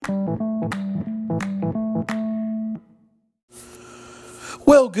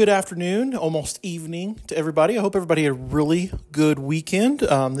Well, good afternoon, almost evening to everybody. I hope everybody had a really good weekend.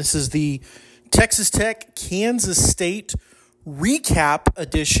 This is the Texas Tech Kansas State recap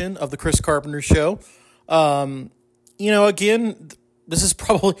edition of the Chris Carpenter Show. Again, this is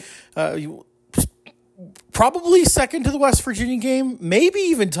probably second to the West Virginia game, maybe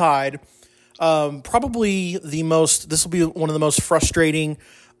even tied. This will be one of the most frustrating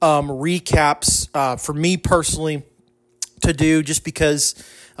recaps for me personally to do, just because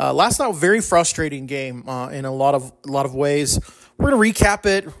last night was a very frustrating game in a lot of ways. We're going to recap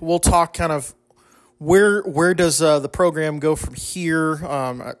it. We'll talk kind of where does the program go from here,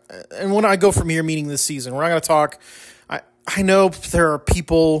 and when I go from here, meaning this season. We're not going to talk. I know there are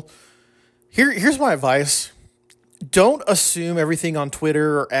people. Here's my advice: don't assume everything on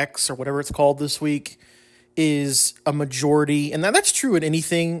Twitter or X or whatever it's called this week is a majority, and that's true in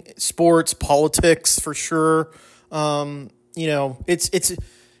anything, sports, politics, for sure.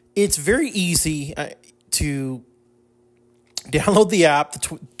 It's very easy to download the app,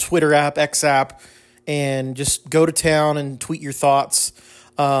 the Twitter app, X app, and just go to town and tweet your thoughts.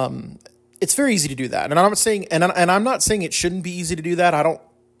 It's very easy to do that, and I'm not saying, and I'm not saying it shouldn't be easy to do that. I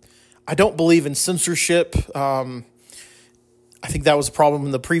don't believe in censorship. I think that was a problem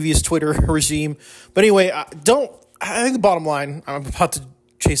in the previous Twitter regime. But anyway, I think the bottom line, I'm about to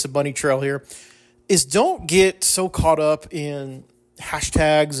chase a bunny trail here, is don't get so caught up in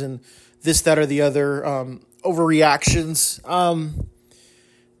hashtags and this, that, or the other overreactions.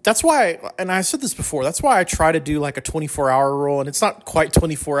 That's why, and I said this before, that's why I try to do like a 24-hour rule, and it's not quite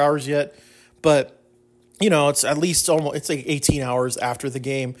 24 hours yet, but it's at least it's like 18 hours after the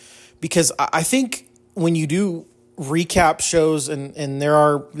game, because I think when you do recap shows, and there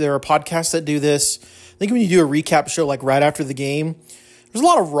are podcasts that do this, I think when you do a recap show like right after the game, there's a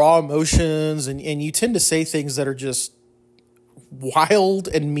lot of raw emotions, and you tend to say things that are just wild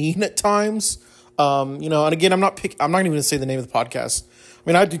and mean at times. And again, I'm not even going to say the name of the podcast. I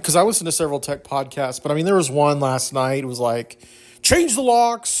mean, I do, because I listen to several tech podcasts, but I mean, there was one last night. It was like, change the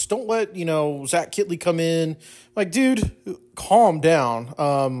locks. Don't let, Zach Kitley come in. Like, dude, calm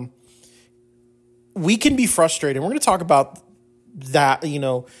down. We can be frustrated. We're going to talk about that,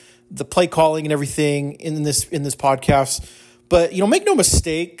 the play calling and everything in this podcast. But, make no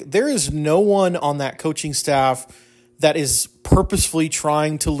mistake, there is no one on that coaching staff that is purposefully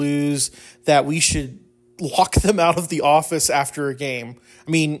trying to lose, that we should lock them out of the office after a game.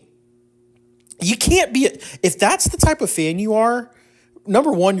 I mean, you can't be – if that's the type of fan you are,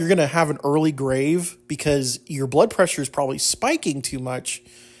 number one, you're going to have an early grave because your blood pressure is probably spiking too much.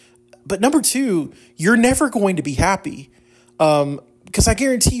 But number two, you're never going to be happy, because I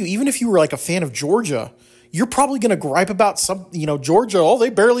guarantee you, even if you were like a fan of Georgia – you're probably going to gripe about Georgia. They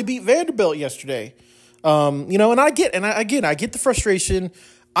barely beat Vanderbilt yesterday. And I get the frustration.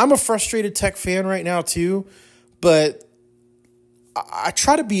 I'm a frustrated Tech fan right now too, but I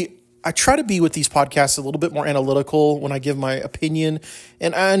try to be with these podcasts a little bit more analytical when I give my opinion.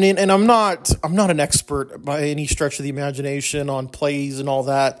 And I'm not an expert by any stretch of the imagination on plays and all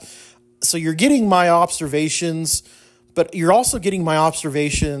that. So you're getting my observations, but you're also getting my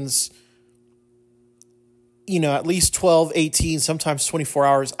observations at least 12, 18, sometimes 24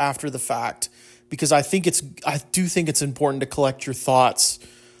 hours after the fact, because I do think it's important to collect your thoughts,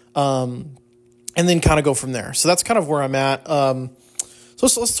 and then kind of go from there. So that's kind of where I'm at. So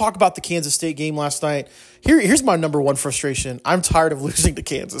let's talk about the Kansas State game last night. Here's my number one frustration. I'm tired of losing to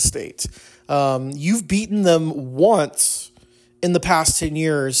Kansas State. You've beaten them once in the past 10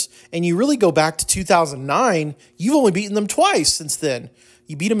 years, and you really go back to 2009, you've only beaten them twice since then.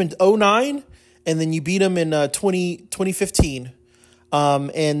 You beat them in 2009, and then you beat them in 2015.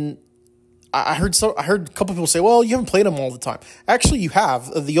 And I heard a couple people say, well, you haven't played them all the time. Actually, you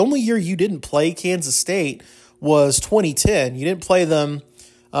have. The only year you didn't play Kansas State was 2010. You didn't play them.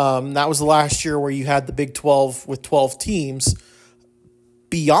 That was the last year where you had the Big 12 with 12 teams.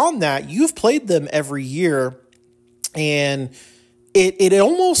 Beyond that, you've played them every year, and it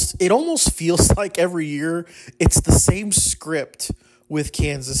almost feels like every year it's the same script with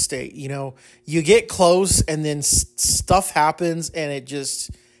Kansas State. You get close, and then stuff happens, and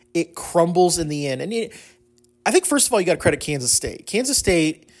it crumbles in the end. And I think, first of all, you got to credit Kansas State. Kansas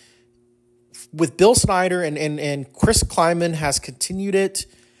State, with Bill Snyder and Chris Kleiman, has continued it.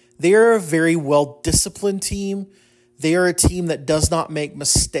 They are a very well-disciplined team. They are a team that does not make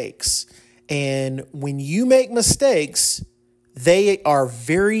mistakes. And when you make mistakes, they are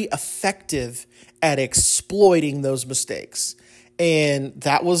very effective at exploiting those mistakes. And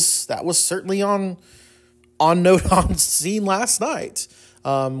that was certainly on scene last night.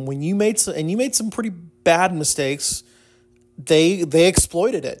 When you made some pretty bad mistakes, they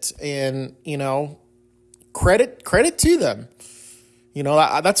exploited it, and credit to them.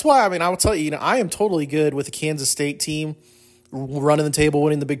 That's why, I will tell you, I am totally good with the Kansas State team running the table,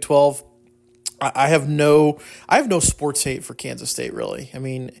 winning the Big 12. I have no sports hate for Kansas State, really.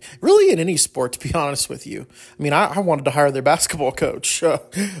 Really in any sport, to be honest with you. I wanted to hire their basketball coach,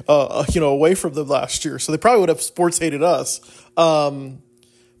 away from them last year, so they probably would have sports hated us.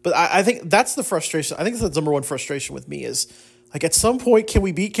 But I think that's the frustration. I think that's the number one frustration with me is, at some point, can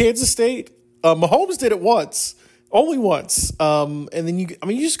we beat Kansas State? Mahomes did it once. Only once. And then you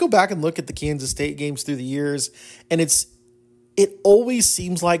just go back and look at the Kansas State games through the years, and it always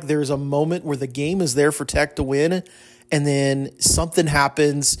seems like there's a moment where the game is there for Tech to win, and then something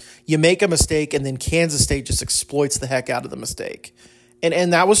happens, you make a mistake, and then Kansas State just exploits the heck out of the mistake.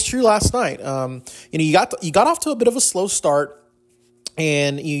 And that was true last night. You got off to a bit of a slow start,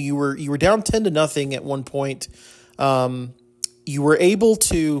 and you were down 10-0 at one point. You were able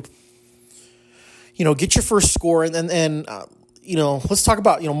to get your first score, and then let's talk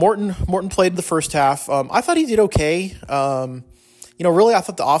about, Morton played the first half. I thought he did okay. Really, I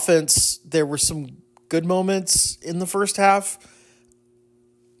thought the offense, there were some good moments in the first half.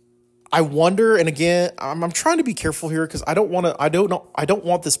 I wonder, and again, I'm trying to be careful here because I don't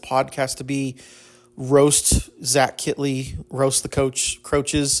want this podcast to be roast Zach Kittley, roast the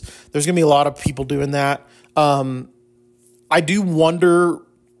coaches. There's going to be a lot of people doing that. I do wonder,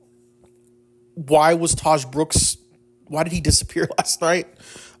 why did he disappear last night?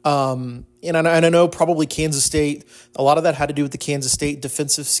 And I know probably Kansas State, a lot of that had to do with the Kansas State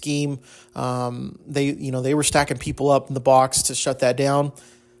defensive scheme. They were stacking people up in the box to shut that down.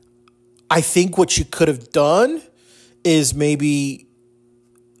 I think what you could have done is maybe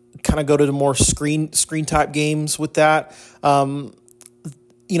kind of go to the more screen type games with that. The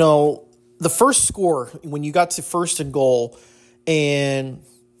first score, when you got to first and goal, and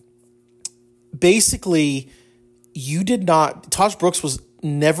basically Taj Brooks was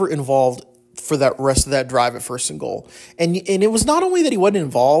never involved for that rest of that drive at first and goal. And it was not only that he wasn't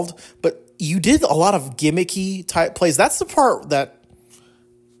involved, but you did a lot of gimmicky type plays. That's the part that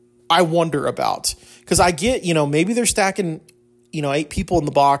I wonder about. Because I get, maybe they're stacking, 8 people in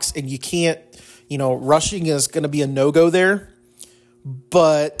the box, and you can't, rushing is going to be a no-go there.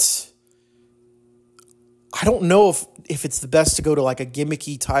 But I don't know if it's the best to go to a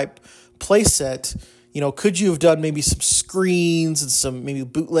gimmicky type play set. Could you have done maybe some screens and some maybe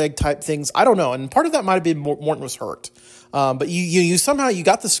bootleg type things? I don't know. And part of that might have been Morton was hurt. But you somehow you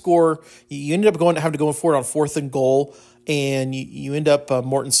got the score. You ended up having to go for it on 4th and goal, and you end up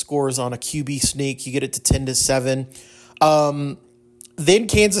Morton scores on a QB sneak. You get it to 10-7. Then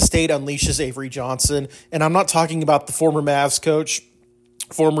Kansas State unleashes Avery Johnson, and I'm not talking about the former Mavs coach,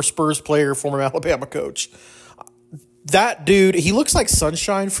 former Spurs player, former Alabama coach. That dude, he looks like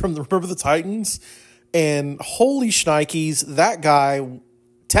Sunshine from Remember the Titans. And holy shnikes, that guy,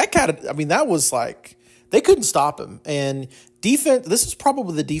 Tech had, that was they couldn't stop him. And defense, this is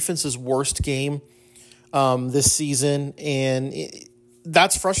probably the defense's worst game this season. And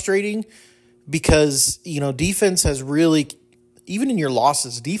that's frustrating because, defense has really, even in your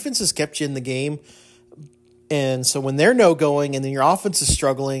losses, defense has kept you in the game. And so when they're no-going and then your offense is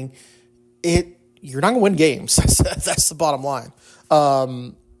struggling, you're not going to win games. That's the bottom line.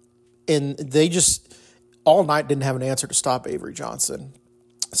 And they just all night didn't have an answer to stop Avery Johnson.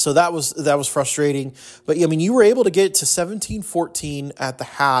 So that was frustrating. But, you were able to get to 17-14 at the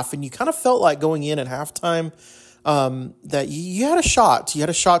half, and you kind of felt like going in at halftime that you had a shot. You had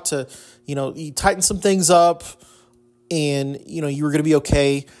a shot to, you tighten some things up, and, you were going to be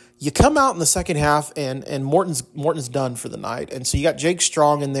okay. You come out in the second half, and Morton's done for the night. And so you got Jake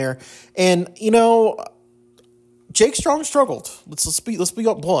Strong in there. And, Jake Strong struggled. Let's be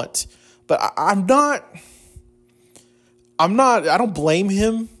blunt. But I don't blame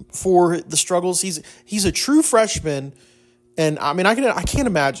him for the struggles. He's a true freshman, and I can't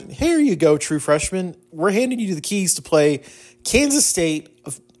imagine. Here you go, true freshman. We're handing you the keys to play Kansas State,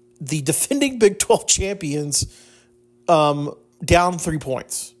 the defending Big 12 champions, down 3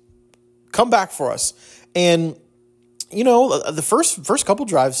 points. Come back for us. And the first couple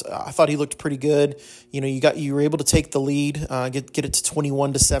drives, I thought he looked pretty good. You were able to take the lead, get it to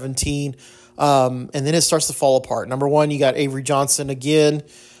 21-17. And then it starts to fall apart. Number one, you got Avery Johnson again.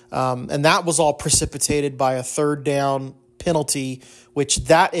 And that was all precipitated by a 3rd down penalty, which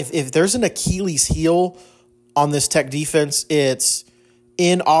if there's an Achilles heel on this Tech defense, it's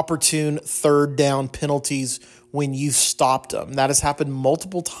inopportune 3rd down penalties when you've stopped them. That has happened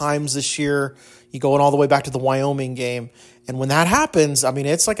multiple times this year. You going all the way back to the Wyoming game. And when that happens, I mean,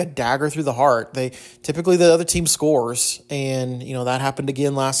 it's like a dagger through the heart. Typically the other team scores, and that happened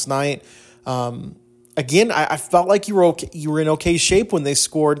again last night. Again, I felt like you were in okay shape when they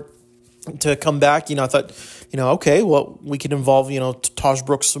scored to come back. I thought, okay, well, we could involve, Taj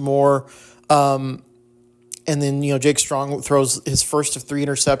Brooks some more. And then, Jake Strong throws his first of 3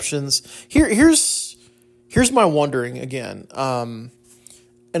 interceptions. Here's my wondering again. And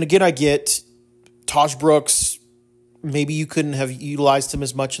again, I get Taj Brooks. Maybe you couldn't have utilized him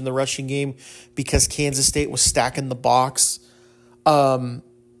as much in the rushing game because Kansas State was stacking the box.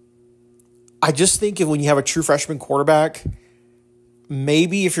 I just think when you have a true freshman quarterback,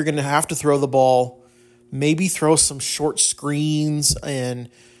 maybe if you're going to have to throw the ball, maybe throw some short screens.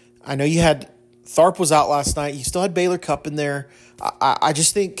 And I know Tharp was out last night. You still had Baylor Cupp in there. I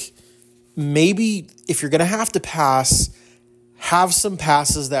just think maybe if you're going to have to pass, have some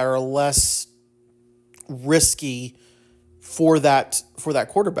passes that are less risky for that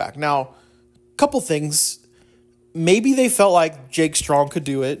quarterback. Now, a couple things. Maybe they felt like Jake Strong could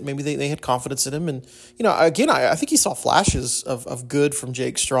do it. Maybe they had confidence in him. And, again, I think he saw flashes of good from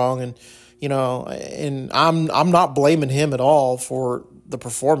Jake Strong. And, and I'm not blaming him at all for the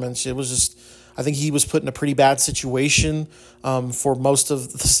performance. It was just, I think he was put in a pretty bad situation for most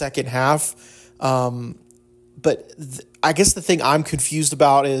of the second half. But I guess the thing I'm confused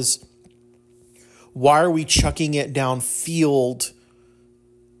about is, why are we chucking it downfield,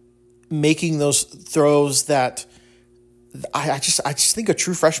 making those throws that I just think a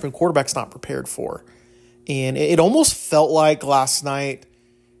true freshman quarterback's not prepared for? And it almost felt like last night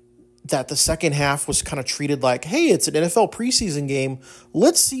that the second half was kind of treated like, hey, it's an NFL preseason game.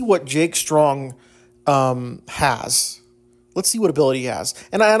 Let's see what Jake Strong has. Let's see what ability he has.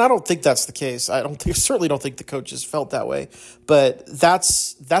 And I don't think that's the case. Certainly don't think the coaches felt that way. But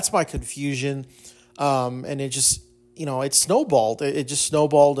that's my confusion. And it just, it snowballed. It just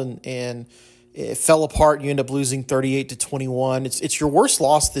snowballed and it fell apart. You end up losing 38-21. It's your worst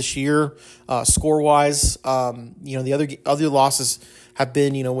loss this year, score wise. The other losses have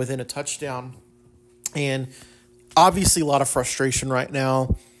been, within a touchdown, and obviously a lot of frustration right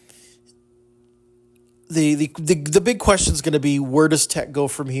now. The big question is going to be, where does Tech go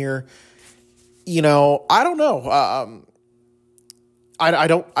from here? I don't know.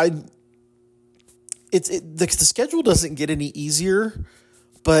 The schedule doesn't get any easier,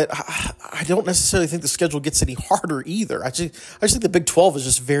 but I don't necessarily think the schedule gets any harder either. I just think the Big 12 is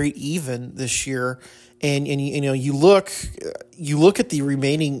just very even this year, and you look at the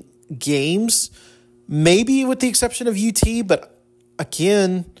remaining games, maybe with the exception of UT, but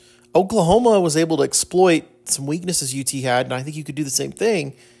again, Oklahoma was able to exploit some weaknesses UT had, and I think you could do the same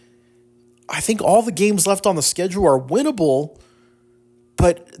thing. I think all the games left on the schedule are winnable,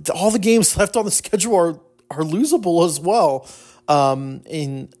 but all the games left on the schedule are losable as well.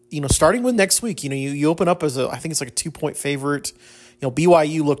 Starting with next week, you open up as I think it's like a 2-point favorite.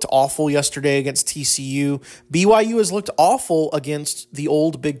 BYU looked awful yesterday against TCU. BYU has looked awful against the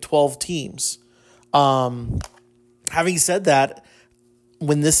old Big 12 teams. Having said that,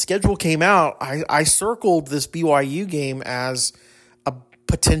 when this schedule came out, I circled this BYU game as a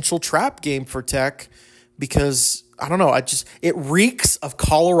potential trap game for Tech because, I don't know, it reeks of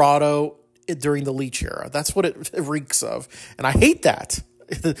Colorado during the Leach era. That's what it reeks of. And I hate that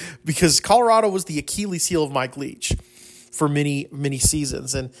because Colorado was the Achilles heel of Mike Leach for many, many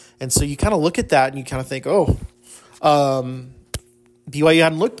seasons. And so you kind of look at that and you kind of think, BYU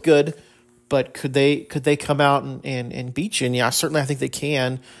hadn't looked good, but could they come out and beat you? And yeah, certainly I think they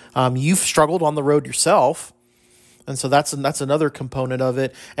can. You've struggled on the road yourself. And so that's another component of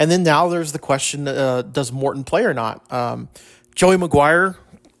it. And then now there's the question, does Morton play or not? Joey McGuire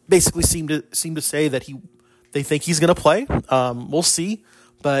basically seemed to say that they think he's going to play. We'll see.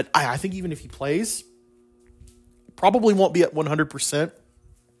 But I think even if he plays, probably won't be at 100%.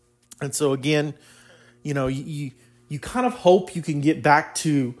 And so again, you kind of hope you can get back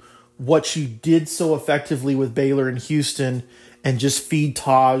to what you did so effectively with Baylor and Houston and just feed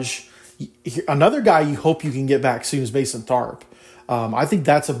Taj. Another guy you hope you can get back soon is Mason Tharp. I think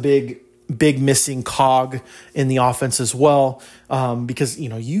that's a big missing cog in the offense as well, because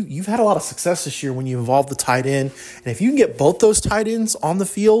you've had a lot of success this year when you involve the tight end, and if you can get both those tight ends on the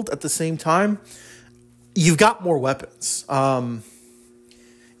field at the same time, you've got more weapons.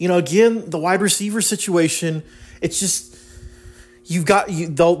 Again, the wide receiver situation, it's just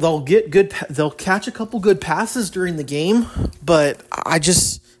they'll catch a couple good passes during the game, but I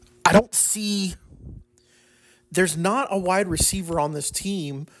don't see. There's not a wide receiver on this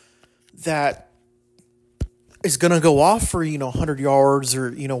team that is going to go off for, 100 yards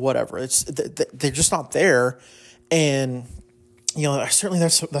or, whatever. They're just not there. And, certainly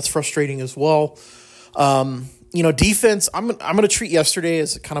that's frustrating as well. Defense, I'm going to treat yesterday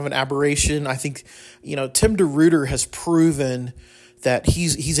as kind of an aberration. I think, Tim DeRuyter has proven that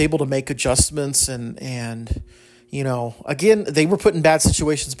he's able to make adjustments and again, they were put in bad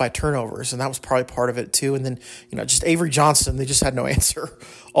situations by turnovers, and that was probably part of it too. And then, just Avery Johnson, they just had no answer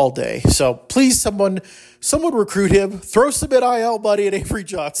all day. So please, someone recruit him. Throw some NIL money at Avery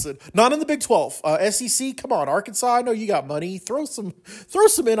Johnson. Not in the Big 12. SEC, come on, Arkansas, I know you got money. Throw some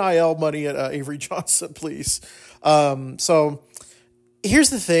NIL money at Avery Johnson, please. So here's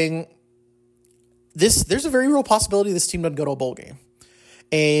the thing. There's a very real possibility this team doesn't go to a bowl game.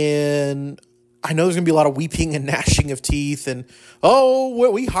 And I know there's going to be a lot of weeping and gnashing of teeth and,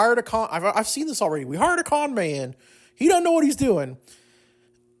 we hired a con. I've seen this already. We hired a con man. He doesn't know what he's doing.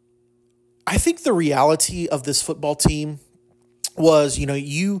 I think the reality of this football team was,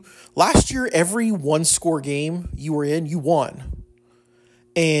 you last year, every one-score game you were in, you won.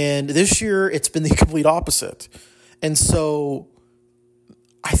 And this year it's been the complete opposite. And so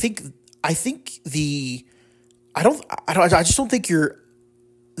I just don't think you're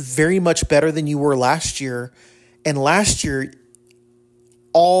very much better than you were last year. And last year,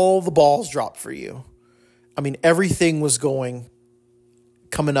 all the balls dropped for you. I mean, everything was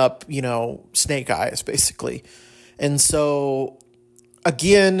coming up, snake eyes, basically. And so,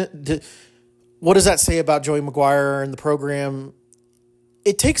 again, what does that say about Joey McGuire and the program?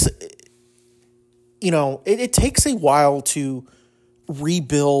 It takes, it takes a while to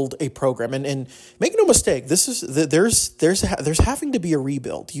rebuild a program, and make no mistake, there's having to be a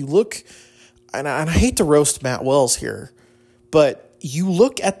rebuild. You look, and I hate to roast Matt Wells here, but you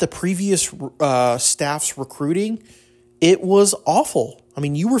look at the previous staff's recruiting, it was awful. I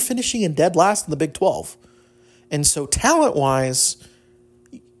mean, you were finishing in dead last in the Big 12, and so talent wise,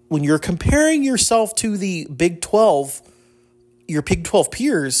 when you're comparing yourself to the Big 12, your Big 12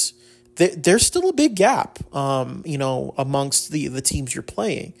 peers, there's still a big gap, amongst the teams you're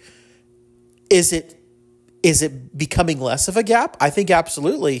playing. Is it becoming less of a gap? I think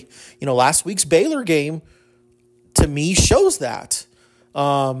absolutely. Last week's Baylor game, to me, shows that.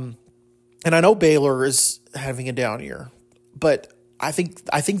 And I know Baylor is having a down year, but I think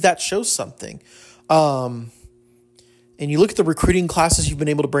that shows something. And you look at the recruiting classes you've been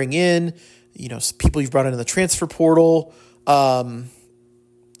able to bring in, people you've brought in the transfer portal.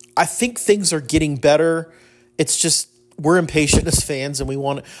 I think things are getting better. It's just we're impatient as fans, and we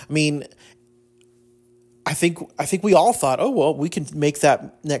want. I think we all thought, we can make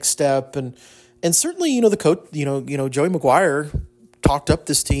that next step, and certainly, the coach, Joey McGuire talked up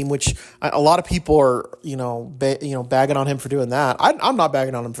this team, which a lot of people are, bagging on him for doing that. I'm not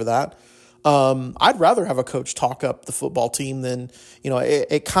bagging on him for that. I'd rather have a coach talk up the football team than,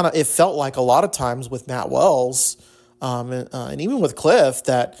 it felt like a lot of times with Matt Wells. And even with Cliff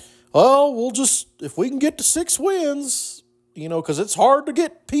that, we'll just, if we can get to 6 wins, because it's hard to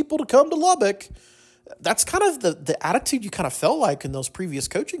get people to come to Lubbock. That's kind of the attitude you kind of felt like in those previous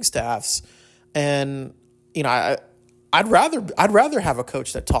coaching staffs. And, I'd rather have a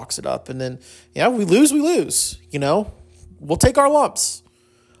coach that talks it up, and then, we lose, we'll take our lumps.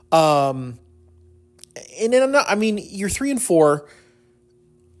 And then, you're 3-4,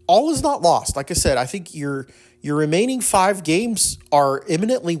 all is not lost. Like I said, I think your remaining 5 games are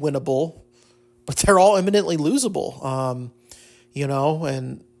imminently winnable, but they're all imminently losable.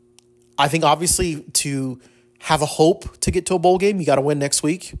 And I think obviously to have a hope to get to a bowl game, you got to win next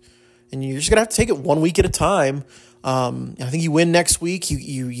week, and you're just gonna have to take it 1 week at a time. I think you win next week,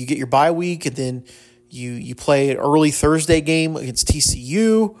 you get your bye week, and then you play an early Thursday game against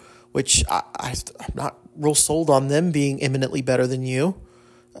TCU, which I'm not real sold on them being imminently better than you.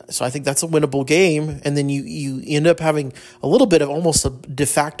 So I think that's a winnable game. And then you end up having a little bit of almost a de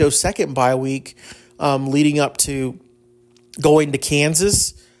facto second bye week leading up to going to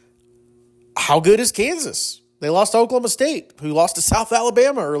Kansas. How good is Kansas? They lost to Oklahoma State, who lost to South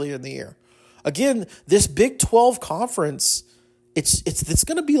Alabama earlier in the year. Again, this Big 12 conference, it's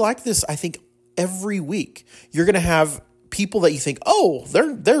going to be like this, I think, every week. You're going to have people that you think,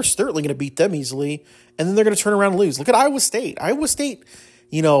 they're certainly going to beat them easily, and then they're going to turn around and lose. Look at Iowa State. Iowa State,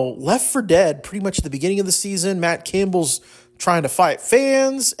 left for dead pretty much at the beginning of the season. Matt Campbell's trying to fight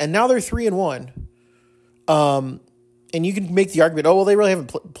fans, and now they're 3-1. And you can make the argument, they really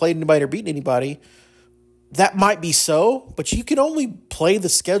haven't played anybody or beaten anybody. That might be so, but you can only play the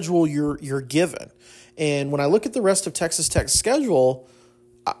schedule you're given. And when I look at the rest of Texas Tech's schedule,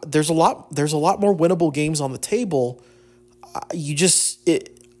 there's a lot more winnable games on the table.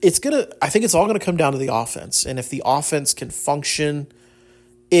 I think it's all gonna come down to the offense, and if the offense can function,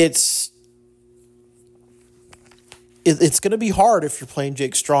 it's gonna be hard if you're playing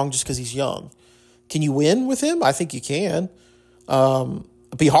Jake Strong just because he's young. Can you win with him? I think you can.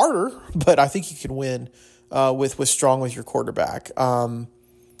 It'd be harder, but I think you can win with Strong with your quarterback. I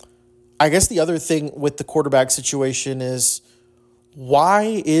guess the other thing with the quarterback situation is,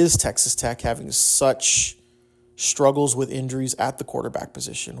 why is Texas Tech having such struggles with injuries at the quarterback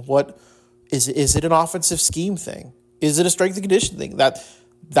position? What is it? Is it an offensive scheme thing? Is it a strength and conditioning thing?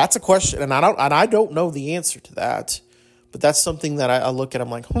 That's a question, and I don't know the answer to that. But that's something that I look at. I'm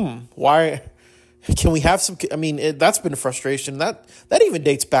like, why can we have some? I mean, that's been a frustration. That even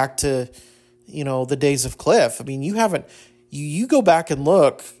dates back to, the days of Cliff. I mean, you go back and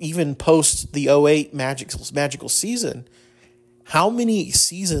look, even post the 2008 magical season. How many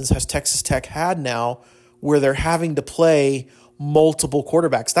seasons has Texas Tech had now where they're having to play multiple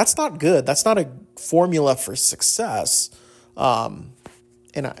quarterbacks? That's not good. That's not a formula for success. And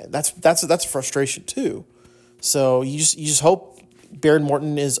that's a frustration too. So you just hope Behren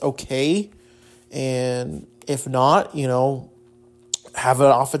Morton is okay, and if not, have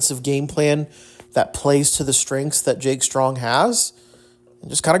an offensive game plan that plays to the strengths that Jake Strong has,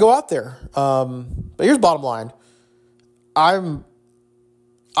 and just kind of go out there. But here's the bottom line: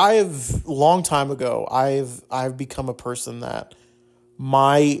 long time ago, I've become a person that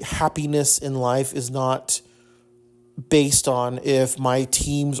my happiness in life is not based on if my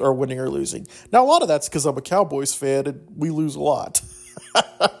teams are winning or losing. Now, a lot of that's because I'm a Cowboys fan and we lose a lot.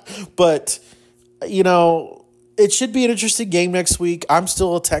 But, it should be an interesting game next week. I'm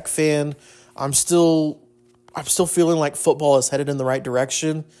still a Tech fan. I'm still feeling like football is headed in the right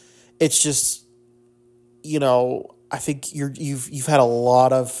direction. It's just, I think you've had a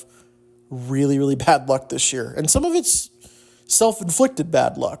lot of really, really bad luck this year. And some of it's self-inflicted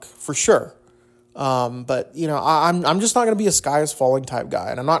bad luck, for sure. But I'm just not going to be a sky is falling type guy,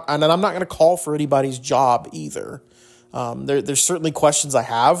 and I'm not going to call for anybody's job either. There's certainly questions I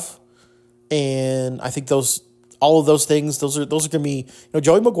have, and I think all of those things, those are going to be,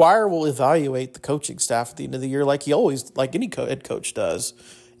 Joey McGuire will evaluate the coaching staff at the end of the year like any head coach does,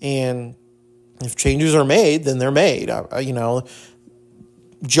 and if changes are made, then they're made.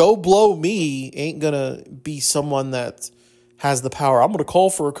 Joe Blow me ain't gonna be someone that has the power. I'm going to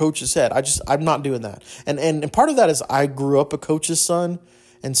call for a coach's head. I'm not doing that. And part of that is I grew up a coach's son.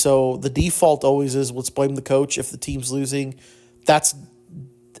 And so the default always is, let's blame the coach if the team's losing. That's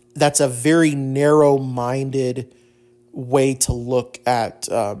a very narrow-minded way to look at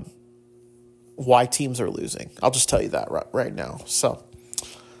why teams are losing. I'll just tell you that right now. So,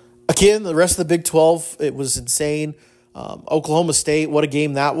 again, the rest of the Big 12, it was insane. Oklahoma State, what a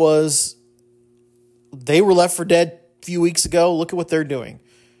game that was. They were left for dead few weeks ago. Look at what they're doing.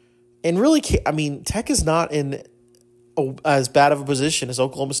 And really, Tech is not in as bad of a position as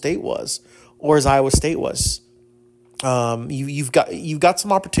Oklahoma State was or as Iowa State was. You've got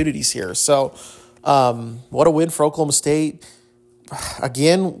some opportunities here. So what a win for Oklahoma State.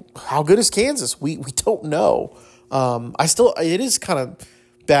 Again, how good is Kansas? We don't know. It is kind of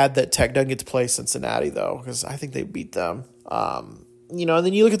bad that Tech doesn't get to play Cincinnati though, because I think they beat them. And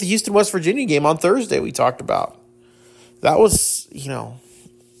then you look at the Houston West Virginia game on Thursday we talked about. That was,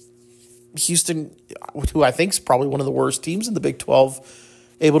 Houston, who I think is probably one of the worst teams in the Big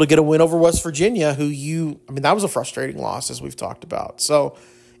 12, able to get a win over West Virginia, that was a frustrating loss, as we've talked about. So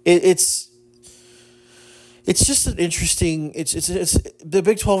it's just an interesting, it's the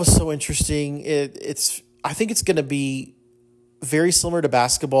Big 12 is so interesting. I think it's going to be very similar to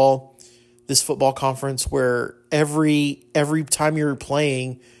basketball, this football conference, where every time you're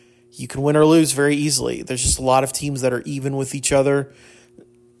playing, you can win or lose very easily. There's just a lot of teams that are even with each other.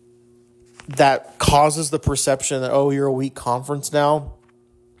 That causes the perception that, you're a weak conference now.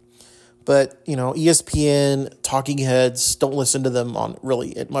 But, ESPN, talking heads, don't listen to them on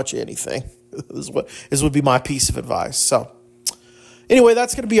really much anything. This would be my piece of advice. So, anyway,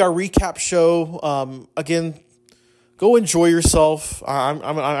 that's going to be our recap show. Again, go enjoy yourself.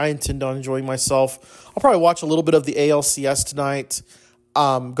 I intend on enjoying myself. I'll probably watch a little bit of the ALCS tonight.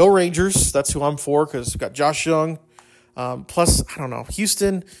 Go Rangers. That's who I'm for, because we've got Josh Young. Plus, I don't know,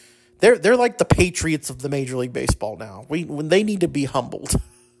 Houston, they're like the Patriots of the Major League Baseball now. When they need to be humbled.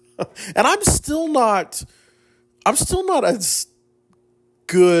 And I'm still not as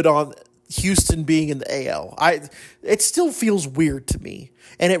good on Houston being in the AL. It still feels weird to me.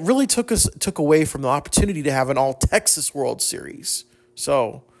 And it really took away from the opportunity to have an all-Texas World Series.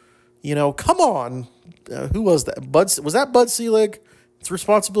 So, come on. Who was that? Was that Bud Selig? It's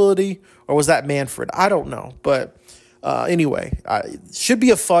responsibility, or was that Manfred? I don't know. But Anyway, should be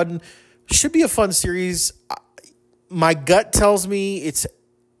a fun series. My gut tells me it's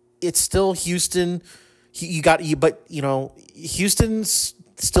still Houston. But Houston's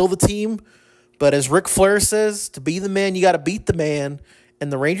still the team. But as Ric Flair says, to be the man, you got to beat the man.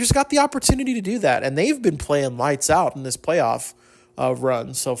 And the Rangers got the opportunity to do that, and they've been playing lights out in this playoff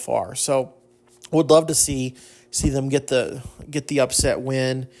run so far. So, would love to see them get the upset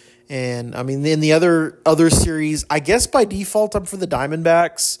win. And I mean, in the other series, I guess by default I'm for the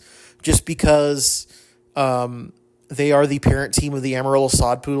Diamondbacks, just because they are the parent team of the Amarillo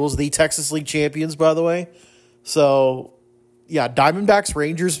Sod Poodles, the Texas League champions, by the way. So, yeah, Diamondbacks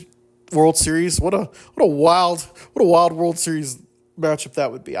Rangers World Series. What a wild World Series matchup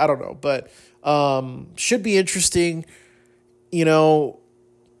that would be. I don't know, but should be interesting. I don't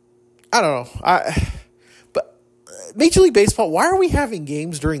know. But Major League Baseball, why are we having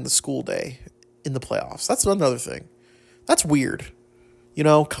games during the school day in the playoffs? That's another thing. That's weird.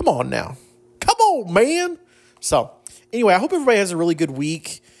 Come on now. Come on, man. So, anyway, I hope everybody has a really good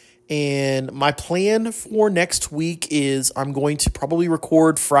week. And my plan for next week is I'm going to probably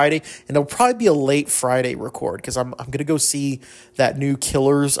record Friday, and it'll probably be a late Friday record because I'm going to go see that new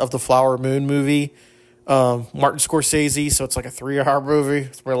Killers of the Flower Moon movie, Martin Scorsese. So it's like a 3-hour movie.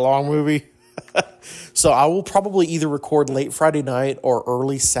 It's a very long movie. So I will probably either record late Friday night or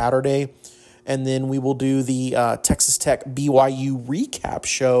early Saturday, and then we will do the Texas Tech BYU recap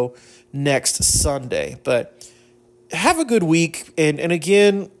show next Sunday. But have a good week, and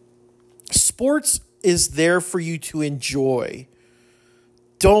again, sports is there for you to enjoy.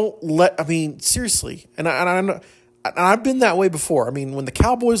 Seriously. And I've been that way before. I mean, when the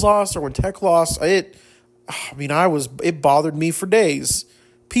Cowboys lost or when Tech lost, it bothered me for days.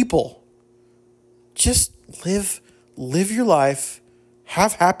 People, just live your life,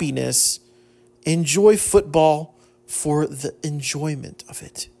 have happiness, enjoy football for the enjoyment of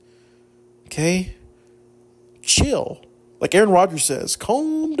it. Okay? Chill. Like Aaron Rodgers says,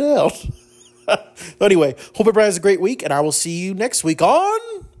 calm down. Anyway, hope everybody has a great week, and I will see you next week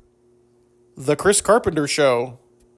on The Chris Carpenter Show.